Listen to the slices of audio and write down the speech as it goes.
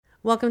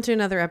Welcome to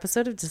another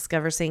episode of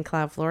Discover St.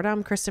 Cloud, Florida.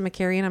 I'm Krista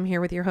McCary, and I'm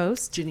here with your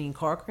host, Janine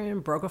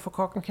Corcoran, broker for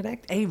Corcoran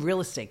Connect, a real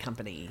estate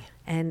company.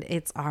 And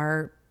it's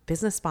our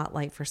business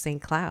spotlight for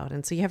St. Cloud.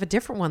 And so you have a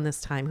different one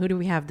this time. Who do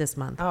we have this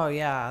month? Oh,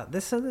 yeah.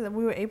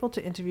 We were able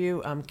to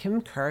interview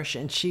Kim Kirsch,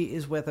 and she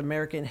is with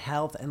American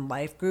Health and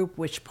Life Group,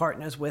 which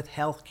partners with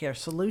Healthcare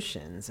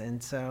Solutions.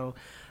 And so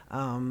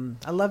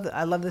I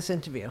love this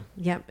interview.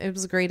 Yep, it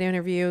was a great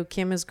interview.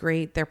 Kim is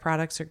great. Their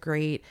products are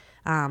great.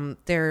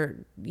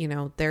 They're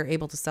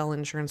able to sell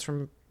insurance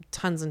from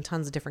tons and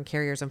tons of different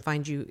carriers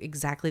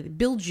and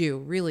build you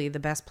really the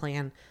best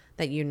plan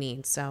that you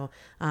need. So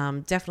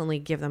definitely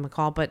give them a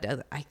call.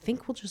 But I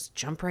think we'll just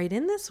jump right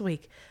in this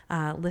week,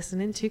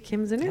 listening to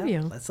Kim's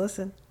interview. Yeah, let's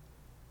listen.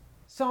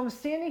 So I'm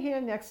standing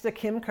here next to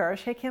Kim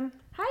Kirsch. Hey, Kim.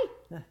 Hi.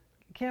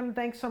 Kim,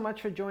 thanks so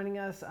much for joining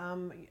us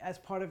as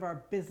part of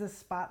our business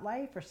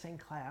spotlight for St.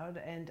 Cloud.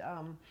 And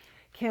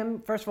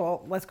Kim, first of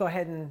all, let's go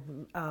ahead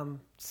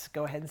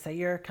and say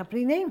your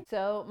company name.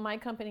 So my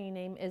company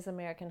name is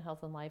American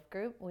Health and Life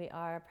Group. We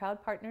are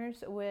proud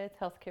partners with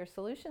Healthcare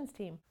Solutions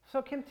team.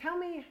 So Kim, tell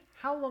me,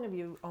 how long have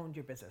you owned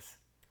your business?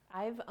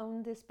 I've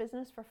owned this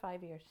business for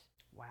 5 years.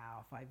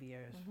 Wow, 5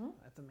 years. Mm-hmm.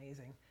 That's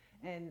amazing.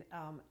 And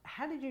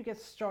how did you get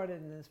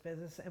started in this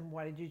business, and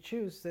why did you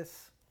choose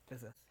this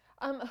business?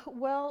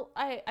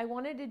 I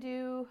wanted to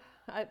do,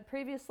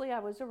 previously I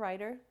was a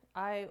writer.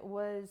 I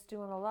was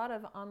doing a lot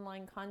of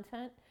online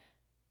content,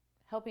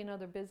 helping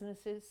other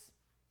businesses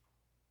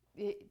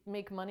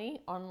make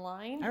money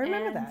online. I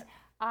remember that.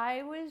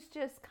 I was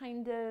just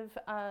kind of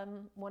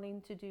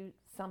wanting to do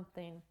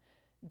something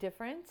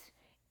different.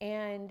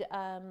 And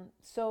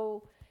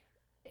so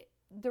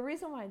the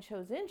reason why I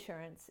chose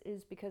insurance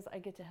is because I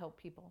get to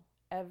help people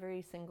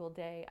every single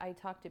day. I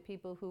talk to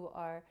people who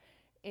are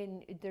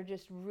they're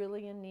just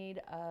really in need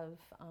of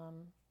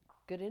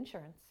good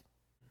insurance.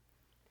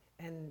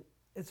 And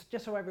it's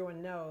just so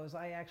everyone knows,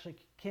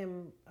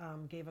 Kim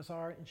gave us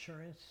our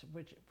insurance,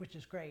 which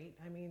is great.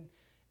 I mean,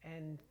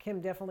 and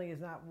Kim definitely is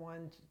not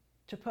one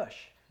to push.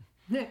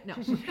 No.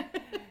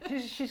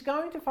 She's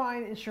going to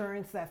find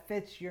insurance that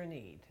fits your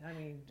need. I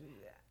mean,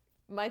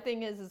 my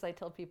thing is I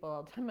tell people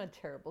all the time I'm a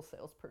terrible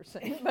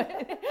salesperson.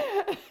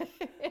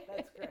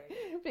 That's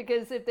great.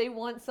 Because if they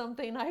want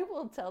something, I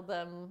will tell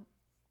them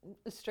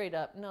straight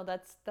up, no,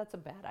 that's a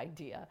bad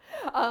idea.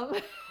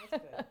 That's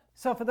good.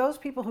 So for those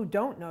people who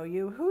don't know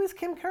you, who is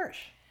Kim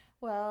Kirsch?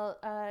 Well,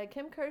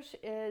 Kim Kirsch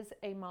is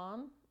a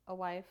mom, a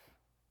wife,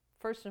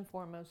 first and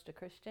foremost a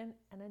Christian,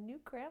 and a new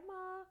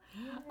grandma.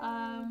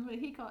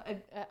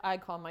 I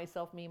call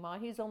myself Mima.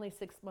 He's only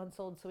 6 months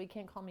old, so he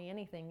can't call me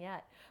anything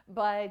yet.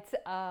 But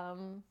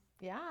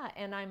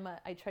and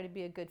I try to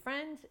be a good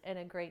friend and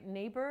a great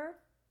neighbor,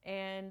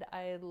 and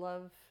I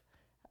love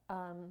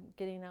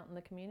getting out in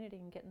the community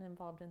and getting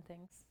involved in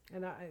things.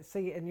 And I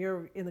see, and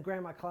you're in the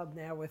Grandma Club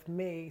now with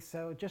me.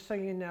 So just so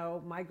you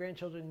know, my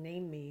grandchildren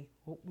named me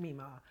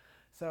Mima.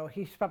 So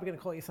he's probably going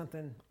to call you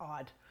something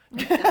odd.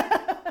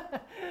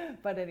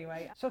 But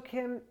anyway, so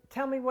Kim,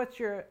 tell me what's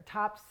your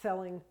top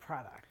selling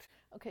product?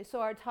 Okay, so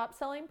our top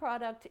selling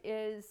product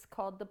is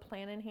called the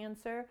Plan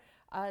Enhancer.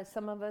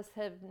 Some of us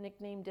have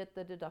nicknamed it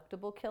the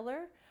Deductible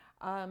Killer.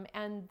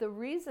 And the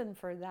reason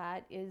for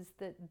that is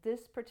that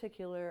this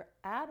particular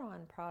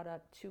add-on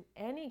product to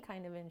any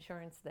kind of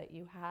insurance that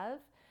you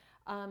have,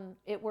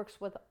 it works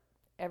with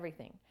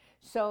everything.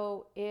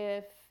 So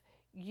if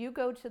you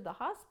go to the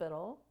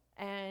hospital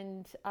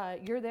and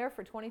you're there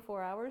for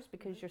 24 hours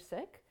because you're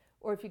sick,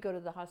 or if you go to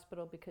the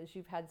hospital because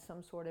you've had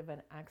some sort of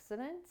an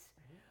accident,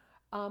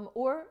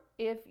 or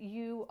if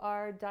you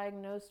are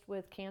diagnosed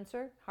with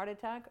cancer, heart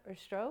attack, or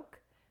stroke,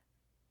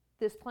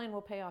 this plan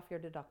will pay off your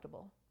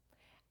deductible.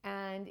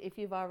 And if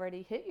you've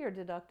already hit your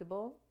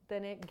deductible,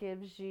 then it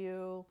gives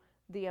you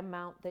the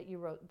amount that we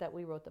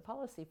wrote the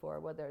policy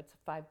for, whether it's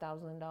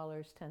 $5,000,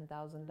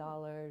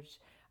 $10,000.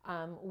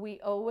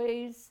 We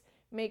always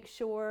make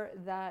sure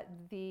that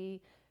the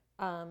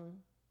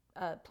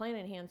Plan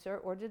Enhancer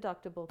or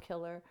Deductible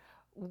Killer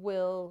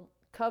will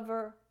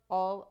cover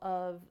all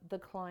of the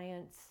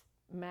client's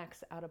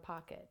max out of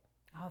pocket.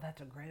 Oh, that's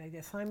a great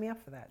idea. Sign me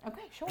up for that.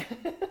 Okay, sure.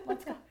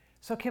 Let's go.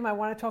 So Kim, I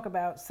want to talk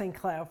about St.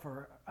 Cloud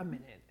for a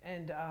minute,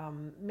 and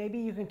maybe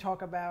you can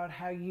talk about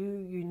how you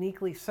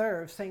uniquely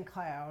serve St.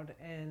 Cloud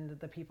and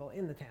the people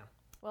in the town.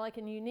 Well, I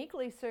can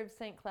uniquely serve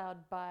St.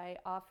 Cloud by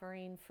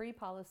offering free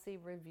policy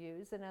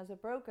reviews, and as a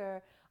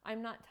broker,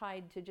 I'm not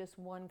tied to just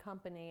one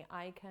company.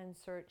 I can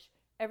search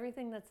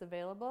everything that's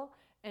available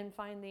and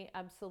find the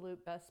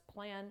absolute best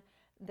plan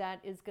that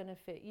is going to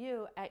fit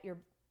you at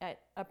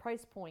a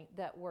price point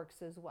that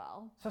works as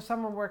well. So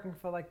someone working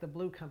for like the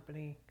Blue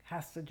Company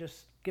has to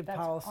just give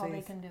policies. That's all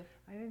they can do.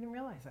 I didn't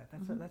realize that.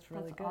 That's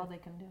really good. That's all they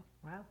can do.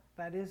 Wow,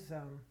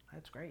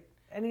 that's great.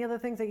 Any other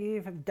things that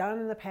you've done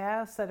in the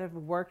past that have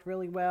worked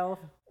really well?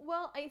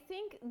 Well, I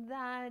think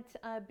that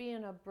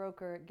being a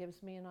broker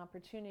gives me an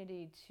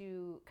opportunity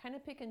to kind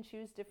of pick and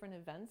choose different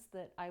events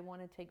that I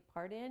want to take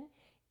part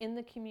in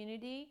the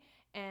community.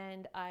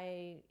 And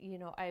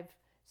I've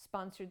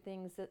sponsored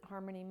things at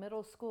Harmony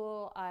Middle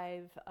School.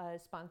 I've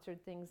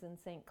sponsored things in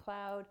St.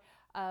 Cloud.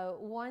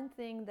 One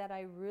thing that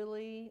I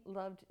really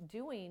loved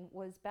doing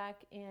was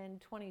back in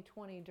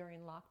 2020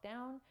 during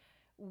lockdown.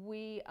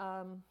 We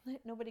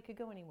nobody could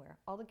go anywhere.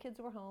 All the kids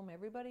were home.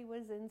 Everybody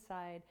was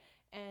inside.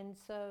 And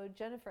so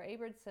Jennifer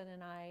Abramson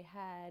and I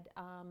had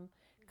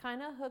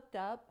kind of hooked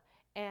up,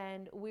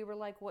 and we were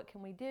like, what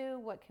can we do?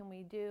 What can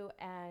we do?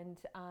 And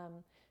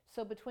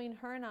so between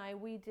her and I,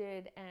 we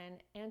did an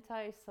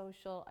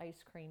anti-social ice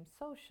cream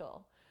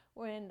social.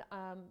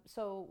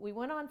 So we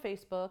went on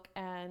Facebook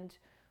and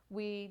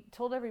we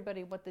told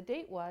everybody what the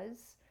date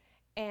was,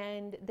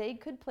 and they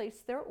could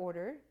place their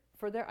order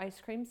for their ice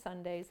cream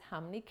sundaes,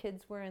 how many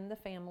kids were in the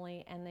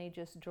family, and they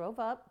just drove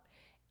up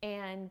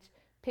and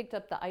picked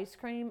up the ice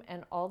cream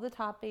and all the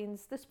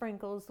toppings, the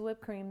sprinkles, the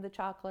whipped cream, the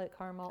chocolate,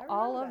 caramel,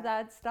 all of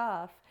that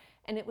stuff,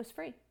 and it was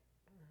free.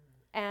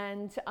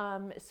 And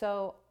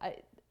so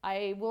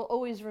I will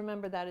always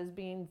remember that as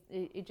being,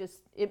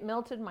 it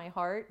melted my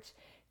heart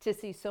to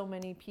see so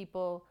many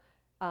people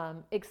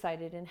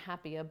excited and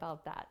happy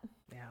about that.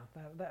 Yeah,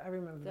 I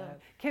remember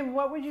that. Kim,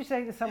 what would you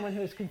say to someone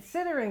who's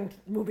considering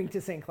moving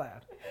to St.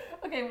 Cloud?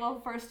 Okay,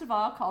 well, first of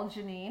all, call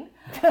Janine.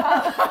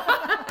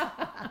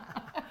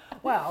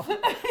 Well,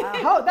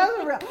 that was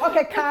a real,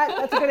 okay, cut.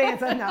 That's a good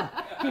answer. No,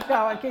 keep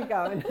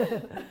going.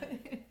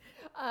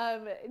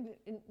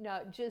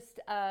 No,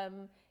 just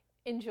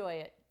enjoy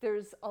it.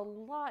 There's a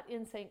lot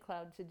in St.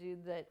 Cloud to do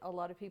that a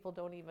lot of people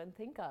don't even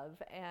think of,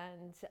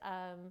 and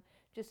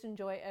just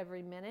enjoy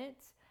every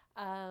minute.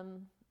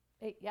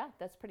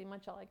 That's pretty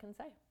much all I can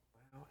say.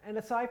 Wow. And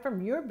aside from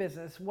your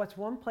business, what's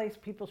one place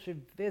people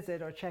should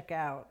visit or check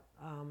out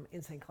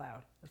in St.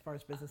 Cloud as far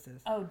as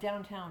businesses? Oh,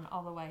 downtown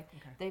all the way.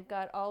 Okay. They've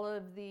got all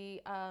of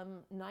the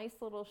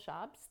nice little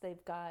shops.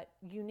 They've got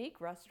unique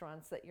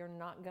restaurants that you're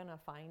not going to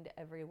find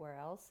everywhere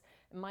else.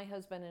 My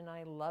husband and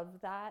I love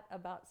that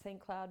about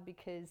St. Cloud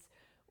because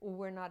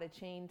we're not a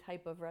chain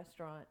type of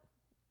restaurant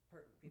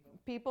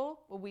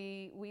people.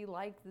 We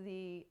like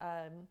the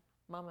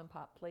mom and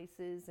pop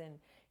places and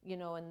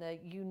the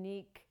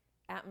unique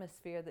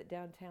atmosphere that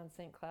downtown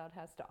St. Cloud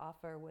has to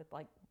offer with,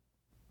 like,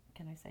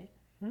 can I say?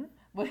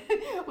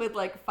 with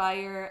like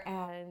fire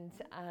and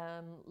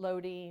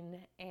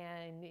loading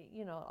and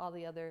all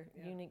the other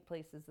unique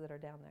places that are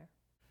down there.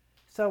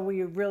 So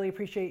we really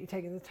appreciate you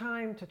taking the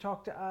time to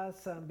talk to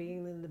us,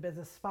 being in the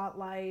business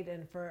spotlight,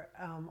 and for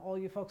all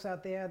you folks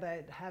out there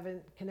that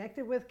haven't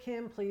connected with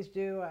Kim, please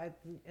do.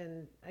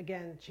 And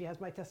again, she has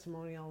my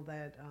testimonial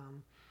that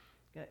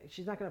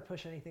she's not going to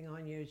push anything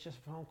on you. It's just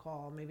a phone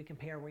call, maybe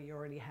compare what you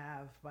already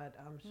have, but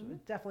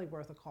it's definitely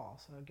worth a call.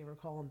 So give her a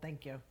call and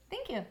thank you.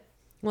 Thank you.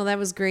 Well, that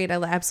was great.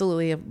 I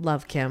absolutely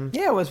love Kim.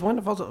 Yeah, it was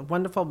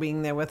wonderful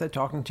being there with her,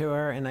 talking to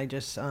her, and I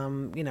just,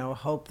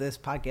 hope this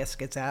podcast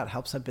gets out,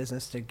 helps her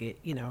business to get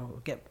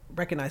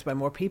recognized by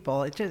more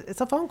people. It's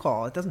a phone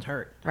call. It doesn't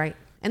hurt. Right.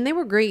 And they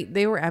were great.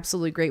 They were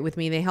absolutely great with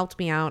me. They helped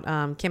me out.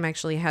 Kim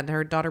actually had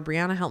her daughter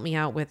Brianna help me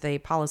out with a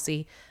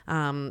policy,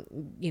 a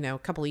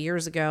couple of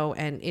years ago,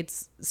 and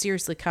it's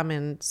seriously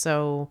coming.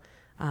 So.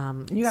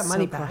 You got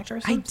money back or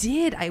something? I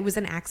did. It was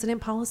an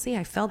accident policy.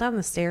 I fell down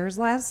the stairs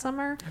last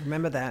summer. I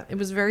remember that. It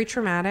was very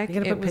traumatic.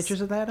 You gonna put pictures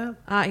of that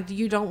up?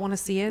 You don't want to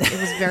see it. It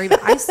was very bad.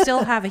 I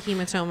still have a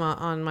hematoma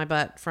on my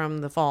butt from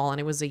the fall, and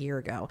it was a year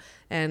ago.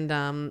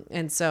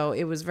 And so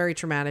it was very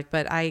traumatic.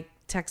 But I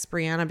text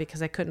Brianna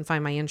because I couldn't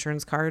find my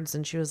insurance cards,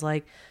 and she was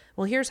like,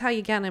 well, here's how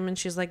you get them. And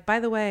she's like, by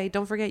the way,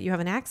 don't forget you have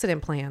an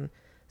accident plan.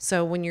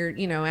 So when you're,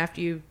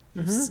 after you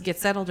get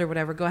settled or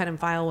whatever, go ahead and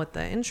file with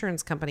the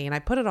insurance company. And I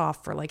put it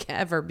off for like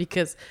ever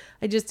because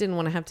I just didn't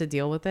want to have to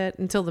deal with it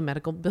until the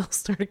medical bill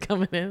started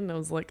coming in. And I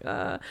was like,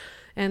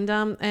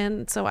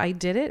 and so I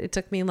did it. It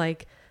took me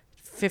like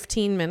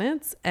 15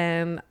 minutes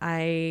and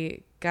I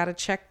got a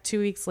check 2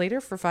 weeks later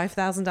for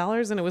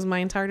 $5,000 and it was my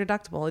entire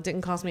deductible. It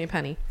didn't cost me a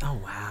penny.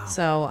 Oh, wow.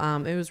 So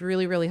it was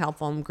really, really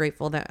helpful. I'm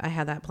grateful that I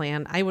had that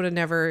plan. I would have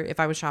never, if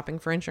I was shopping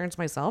for insurance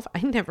myself,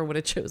 I never would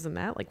have chosen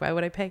that. Like, why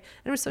would I pay? And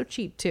it was so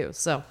cheap too.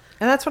 So,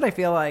 and that's what I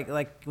feel like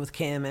with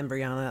Kim and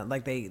Brianna,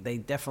 like they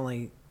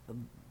definitely,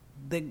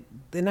 they're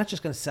not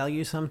just going to sell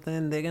you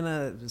something. They're going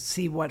to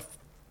see what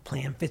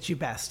plan fits you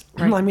best.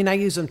 Right. I mean, I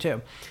use them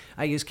too.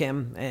 I use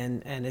Kim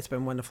and it's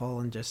been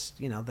wonderful, and just,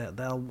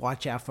 they'll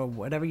watch out for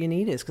whatever your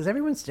need is because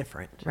everyone's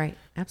different. Right.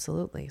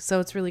 Absolutely. So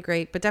it's really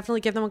great, but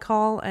definitely give them a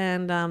call.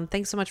 And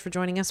thanks so much for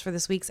joining us for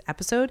this week's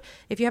episode.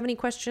 If you have any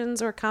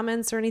questions or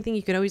comments or anything,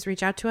 you can always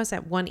reach out to us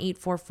at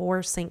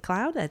 1-844-St.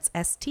 Cloud. That's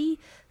STCLOUD.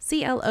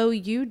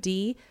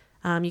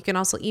 You can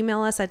also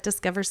email us at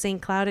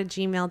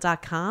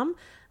discoverstcloud@gmail.com.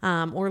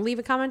 Or leave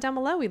a comment down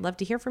below. We'd love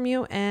to hear from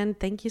you. And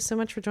thank you so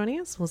much for joining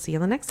us. We'll see you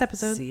in the next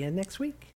episode. See you next week.